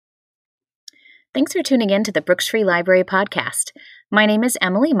Thanks for tuning in to the Brooks Free Library podcast. My name is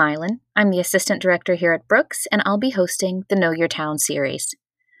Emily Milan. I'm the Assistant Director here at Brooks, and I'll be hosting the Know Your Town series.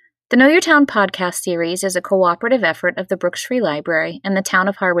 The Know Your Town podcast series is a cooperative effort of the Brooks Free Library and the Town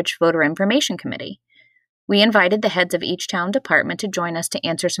of Harwich Voter Information Committee. We invited the heads of each town department to join us to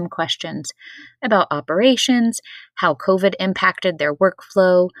answer some questions about operations, how COVID impacted their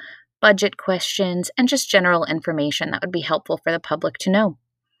workflow, budget questions, and just general information that would be helpful for the public to know.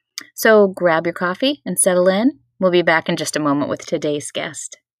 So grab your coffee and settle in. We'll be back in just a moment with today's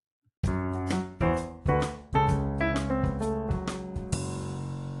guest.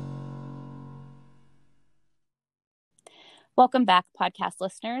 Welcome back, podcast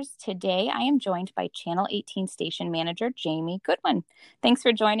listeners. Today I am joined by Channel 18 Station Manager Jamie Goodwin. Thanks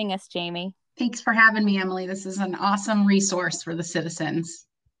for joining us, Jamie. Thanks for having me, Emily. This is an awesome resource for the citizens.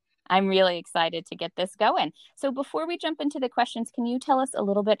 I'm really excited to get this going. So before we jump into the questions, can you tell us a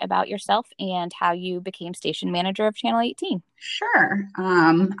little bit about yourself and how you became station manager of Channel 18? Sure.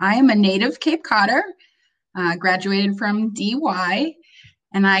 I am a native Cape Codder, graduated from DY,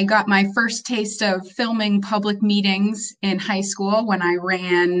 and I got my first taste of filming public meetings in high school when I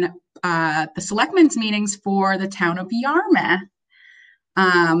ran the selectmen's meetings for the town of Yarmouth.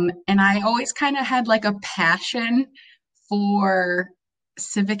 And I always kind of had like a passion for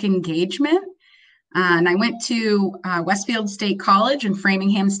civic engagement. And I went to Westfield State College and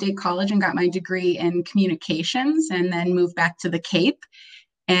Framingham State College and got my degree in communications, and then moved back to the Cape.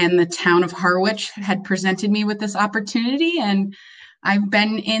 And the town of Harwich had presented me with this opportunity, and I've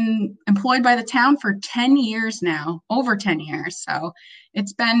been employed by the town for 10 years now, over 10 years. So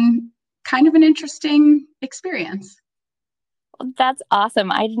it's been kind of an interesting experience. That's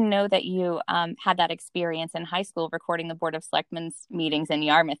awesome. I didn't know that you had that experience in high school recording the Board of Selectmen's meetings in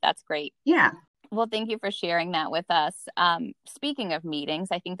Yarmouth. That's great. Yeah. Well, thank you for sharing that with us. Speaking of meetings,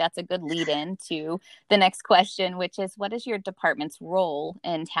 I think that's a good lead in to the next question, which is, what is your department's role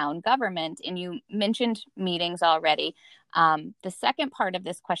in town government? And you mentioned meetings already. The second part of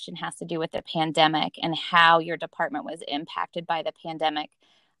this question has to do with the pandemic and how your department was impacted by the pandemic.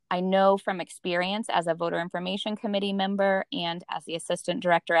 I know from experience as a voter information committee member and as the assistant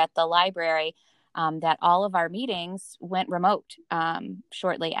director at the library that all of our meetings went remote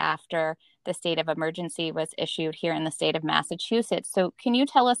shortly after the state of emergency was issued here in the state of Massachusetts. So can you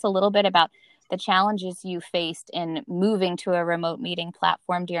tell us a little bit about the challenges you faced in moving to a remote meeting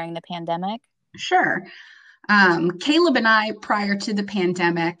platform during the pandemic? Sure. Caleb and I, prior to the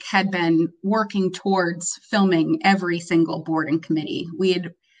pandemic, had been working towards filming every single board and committee. We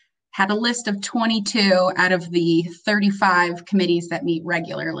had a list of 22 out of the 35 committees that meet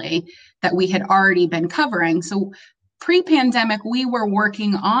regularly that we had already been covering. So pre-pandemic, we were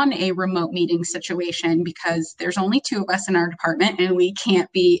working on a remote meeting situation because there's only two of us in our department and we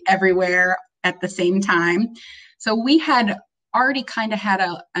can't be everywhere at the same time. So we had already kind of had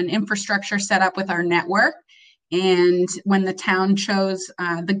an infrastructure set up with our network. And when the town chose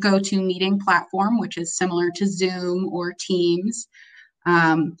the GoToMeeting platform, which is similar to Zoom or Teams,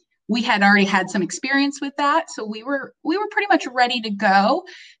 we had already had some experience with that. So we were pretty much ready to go.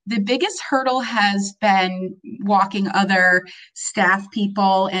 The biggest hurdle has been walking other staff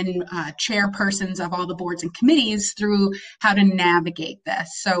people and chairpersons of all the boards and committees through how to navigate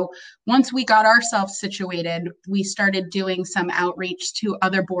this. So once we got ourselves situated, we started doing some outreach to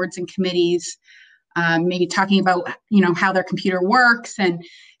other boards and committees, maybe talking about, how their computer works and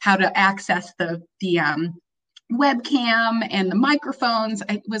how to access the webcam and the microphones.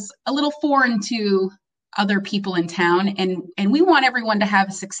 It was a little foreign to other people in town, and we want everyone to have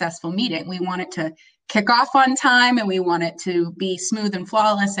a successful meeting. We want it to kick off on time, and we want it to be smooth and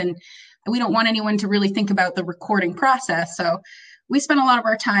flawless, and we don't want anyone to really think about the recording process. So we spent a lot of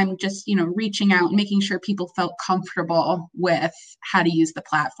our time just, reaching out and making sure people felt comfortable with how to use the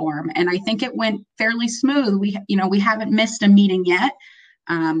platform. And I think it went fairly smooth. We haven't missed a meeting yet.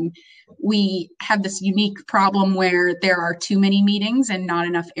 We have this unique problem where there are too many meetings and not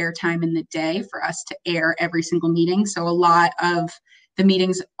enough airtime in the day for us to air every single meeting. So a lot of the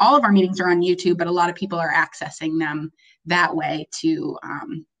meetings, all of our meetings are on YouTube, but a lot of people are accessing them that way to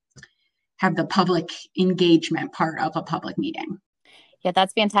have the public engagement part of a public meeting. Yeah,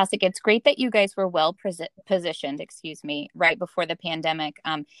 that's fantastic. It's great that you guys were well positioned, right before the pandemic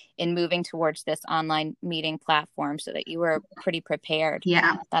in moving towards this online meeting platform so that you were pretty prepared.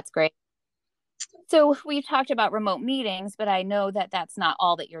 Yeah. That's great. So we talked about remote meetings, but I know that that's not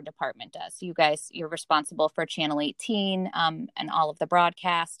all that your department does. You're responsible for Channel 18 and all of the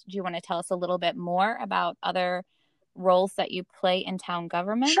broadcasts. Do you want to tell us a little bit more about other roles that you play in town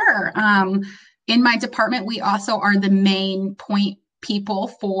government? Sure. In my department, we also are the main point people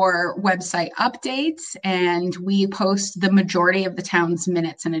for website updates, and we post the majority of the town's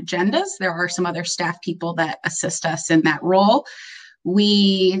minutes and agendas. There are some other staff people that assist us in that role.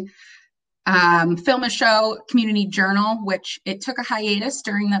 We film a show, Community Journal, which it took a hiatus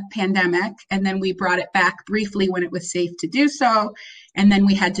during the pandemic, and then we brought it back briefly when it was safe to do so, and then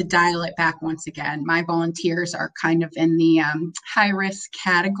we had to dial it back once again. My volunteers are kind of in the high-risk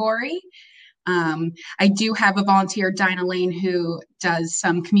category. I do have a volunteer, Dinah Lane, who does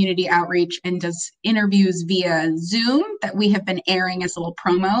some community outreach and does interviews via Zoom that we have been airing as little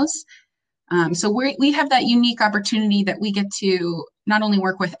promos. So we have that unique opportunity that we get to not only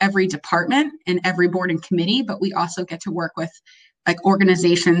work with every department and every board and committee, but we also get to work with like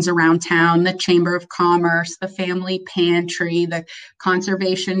organizations around town, the Chamber of Commerce, the Family Pantry, the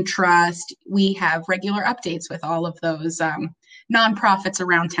Conservation Trust. We have regular updates with all of those nonprofits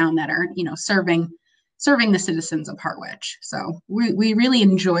around town that are, serving the citizens of Harwich. So we really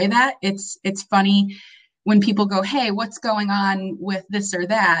enjoy that. It's funny when people go, hey, what's going on with this or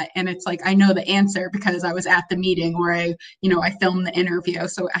that? And it's like, I know the answer because I was at the meeting or I filmed the interview.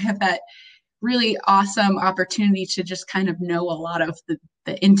 So I have that really awesome opportunity to just kind of know a lot of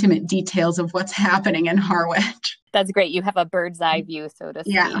the intimate details of what's happening in Harwich. That's great. You have a bird's eye view, so to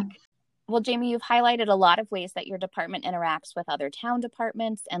speak. Yeah. Well, Jamie, you've highlighted a lot of ways that your department interacts with other town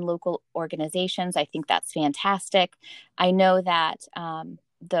departments and local organizations. I think that's fantastic. I know that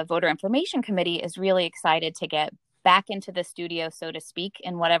the Voter Information Committee is really excited to get back into the studio, so to speak,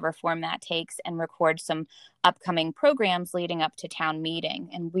 in whatever form that takes, and record some upcoming programs leading up to town meeting.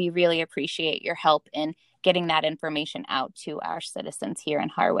 And we really appreciate your help in getting that information out to our citizens here in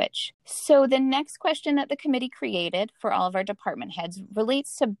Harwich. So the next question that the committee created for all of our department heads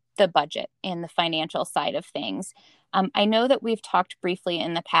relates to the budget and the financial side of things. I know that we've talked briefly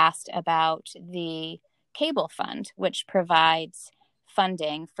in the past about the cable fund, which provides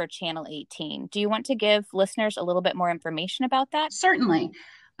funding for Channel 18. Do you want to give listeners a little bit more information about that? Certainly.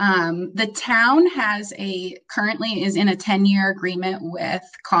 The town currently is in a 10-year agreement with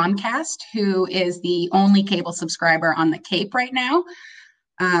Comcast, who is the only cable subscriber on the Cape right now.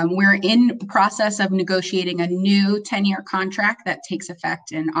 We're in the process of negotiating a new 10-year contract that takes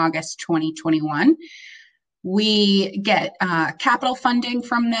effect in August 2021. We get capital funding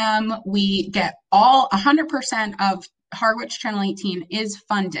from them. We get 100% of Harwich Channel 18 is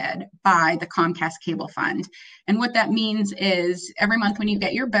funded by the Comcast Cable Fund. And what that means is every month when you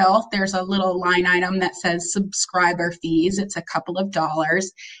get your bill, there's a little line item that says subscriber fees. It's a couple of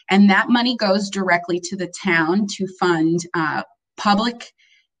dollars. And that money goes directly to the town to fund public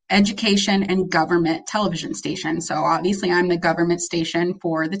education and government television stations. So obviously I'm the government station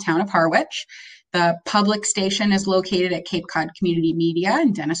for the town of Harwich. The public station is located at Cape Cod Community Media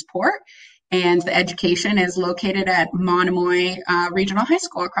in Dennisport. And the education is located at Monomoy Regional High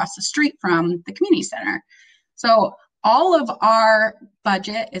School across the street from the community center. So all of our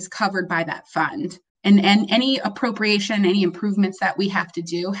budget is covered by that fund. And any appropriation, any improvements that we have to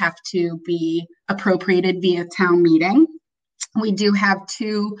do have to be appropriated via town meeting. We do have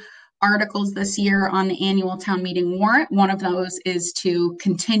 2 articles this year on the annual town meeting warrant. One of those is to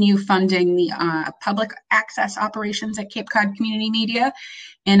continue funding the public access operations at Cape Cod Community Media.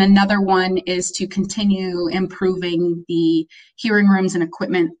 And another one is to continue improving the hearing rooms and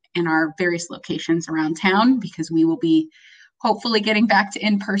equipment in our various locations around town, because we will be hopefully getting back to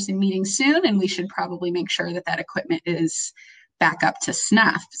in-person meetings soon, and we should probably make sure that equipment is back up to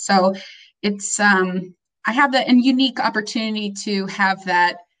snuff. So it's I have a unique opportunity to have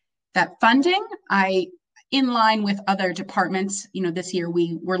that funding. In line with other departments, this year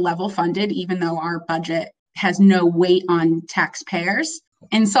we were level funded, even though our budget has no weight on taxpayers.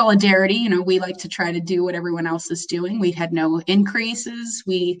 In solidarity, we like to try to do what everyone else is doing. We had no increases.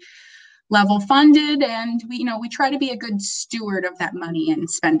 We level funded, and we try to be a good steward of that money and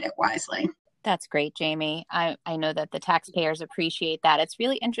spend it wisely. That's great, Jamie. I know that the taxpayers appreciate that. It's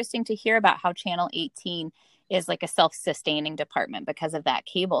really interesting to hear about how Channel 18 is like a self-sustaining department because of that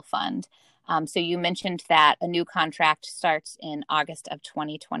cable fund. So you mentioned that a new contract starts in August of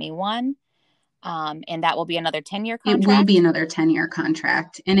 2021, and that will be another 10-year contract? It will be another 10-year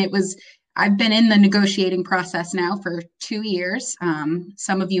contract. And I've been in the negotiating process now for 2 years.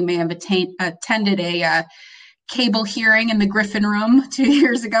 Some of you may have attended a cable hearing in the Griffin Room 2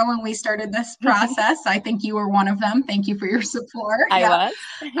 years ago when we started this process. I think you were one of them. Thank you for your support. I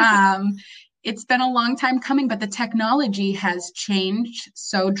was. It's been a long time coming, but the technology has changed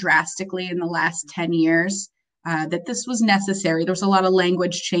so drastically in the last 10 years that this was necessary. There's a lot of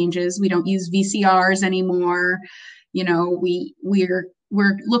language changes. We don't use VCRs anymore. We're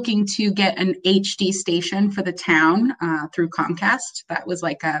we're looking to get an HD station for the town through Comcast. That was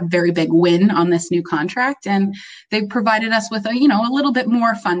like a very big win on this new contract, and they provided us with a little bit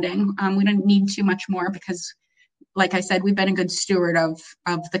more funding. We didn't need too much more because, like I said, we've been a good steward of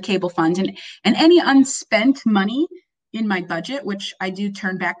the cable fund, and any unspent money in my budget, which I do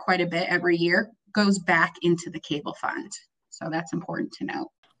turn back quite a bit every year, goes back into the cable fund. So that's important to note.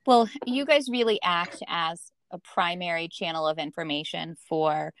 Well, you guys really act as a primary channel of information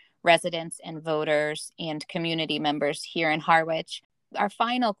for residents and voters and community members here in Harwich. Our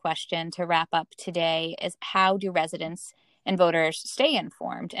final question to wrap up today is, how do residents and voters stay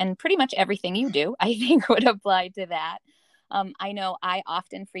informed? And pretty much everything you do, I think, would apply to that. I know I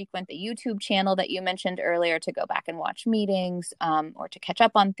often frequent the YouTube channel that you mentioned earlier to go back and watch meetings or to catch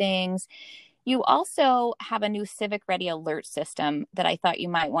up on things. You also have a new Civic Ready alert system that I thought you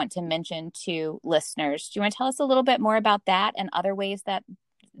might want to mention to listeners. Do you want to tell us a little bit more about that and other ways that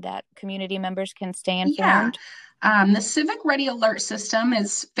community members can stay informed? Yeah. The Civic Ready alert system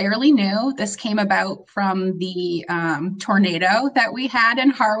is fairly new. This came about from the tornado that we had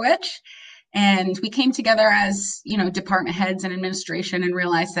in Harwich. And we came together as, department heads and administration and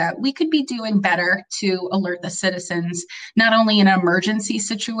realized that we could be doing better to alert the citizens, not only in an emergency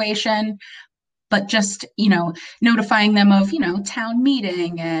situation, but just, notifying them of, town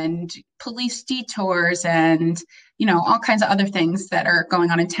meeting and police detours and, all kinds of other things that are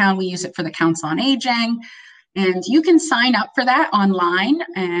going on in town. We use it for the Council on Aging, and you can sign up for that online.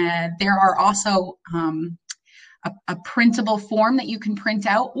 And there are also a printable form that you can print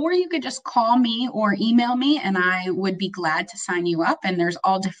out, or you could just call me or email me and I would be glad to sign you up. And there's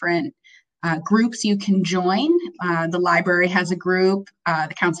all different groups you can join. The library has a group,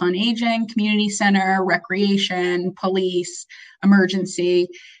 the Council on Aging, Community Center, Recreation, Police, Emergency,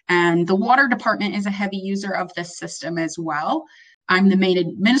 and the Water Department is a heavy user of this system as well. I'm the main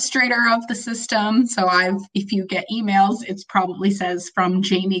administrator of the system. So if you get emails, it probably says from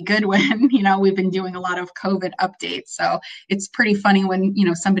Jamie Goodwin. We've been doing a lot of COVID updates. So it's pretty funny when,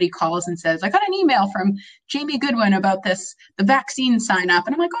 somebody calls and says, I got an email from Jamie Goodwin about the vaccine sign up.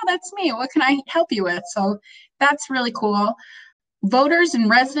 And I'm like, oh, that's me. What can I help you with? So that's really cool. Voters and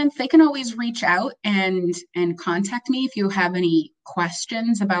residents, they can always reach out and contact me if you have any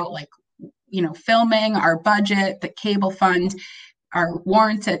questions about filming, our budget, the cable fund, our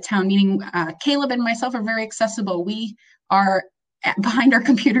warrants at town meeting. Caleb and myself are very accessible. We are behind our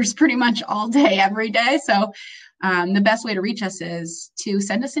computers pretty much all day, every day. So the best way to reach us is to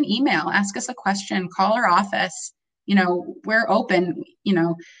send us an email, ask us a question, call our office. We're open,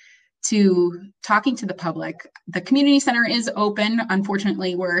 to talking to the public. The community center is open.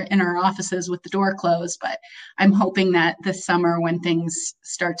 Unfortunately, we're in our offices with the door closed, but I'm hoping that this summer, when things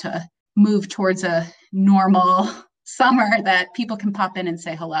start to move towards a normal summer, that people can pop in and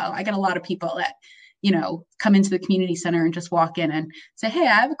say hello. I get a lot of people that, come into the community center and just walk in and say, hey,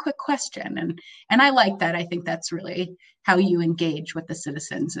 I have a quick question. And I like that. I think that's really how you engage with the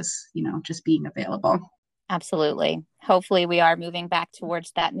citizens is, just being available. Absolutely. Hopefully we are moving back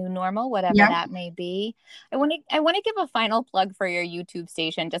towards that new normal, whatever that may be. I want to give a final plug for your YouTube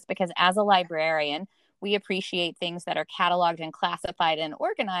station, just because as a librarian, we appreciate things that are cataloged and classified and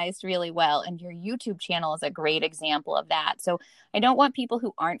organized really well. And your YouTube channel is a great example of that. So I don't want people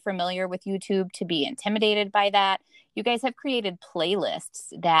who aren't familiar with YouTube to be intimidated by that. You guys have created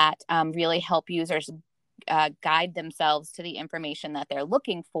playlists that really help users guide themselves to the information that they're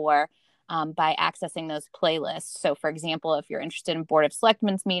looking for by accessing those playlists. So for example, if you're interested in Board of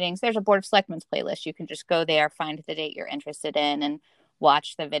Selectmen's meetings, there's a Board of Selectmen's playlist. You can just go there, find the date you're interested in, and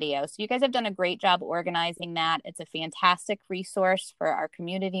watch the video. So you guys have done a great job organizing that. It's a fantastic resource for our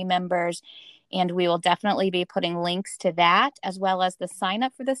community members. And we will definitely be putting links to that, as well as the sign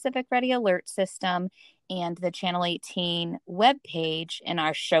up for the Civic Ready alert system and the Channel 18 webpage in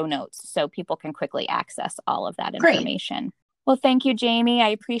our show notes, so people can quickly access all of that information. Great. Well, thank you, Jamie. I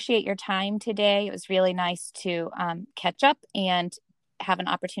appreciate your time today. It was really nice to catch up and have an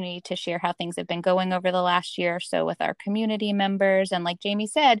opportunity to share how things have been going over the last year or so with our community members. And like Jamie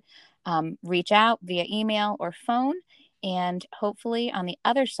said, reach out via email or phone. And hopefully on the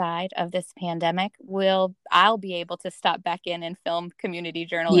other side of this pandemic, I'll be able to stop back in and film community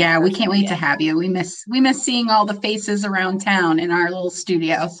journalism. Yeah, we can't wait to have you. We miss seeing all the faces around town in our little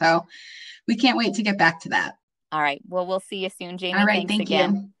studio. So we can't wait to get back to that. All right. Well, we'll see you soon, Jamie. All right. Thanks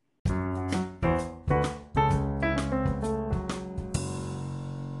again. You.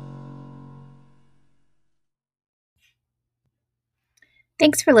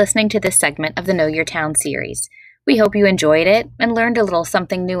 Thanks for listening to this segment of the Know Your Town series. We hope you enjoyed it and learned a little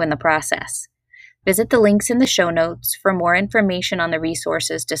something new in the process. Visit the links in the show notes for more information on the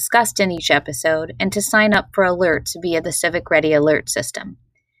resources discussed in each episode and to sign up for alerts via the Civic Ready alert system.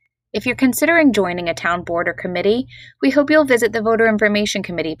 If you're considering joining a town board or committee, we hope you'll visit the Voter Information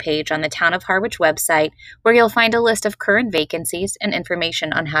Committee page on the Town of Harwich website, where you'll find a list of current vacancies and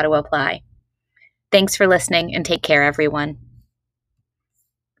information on how to apply. Thanks for listening, and take care, everyone.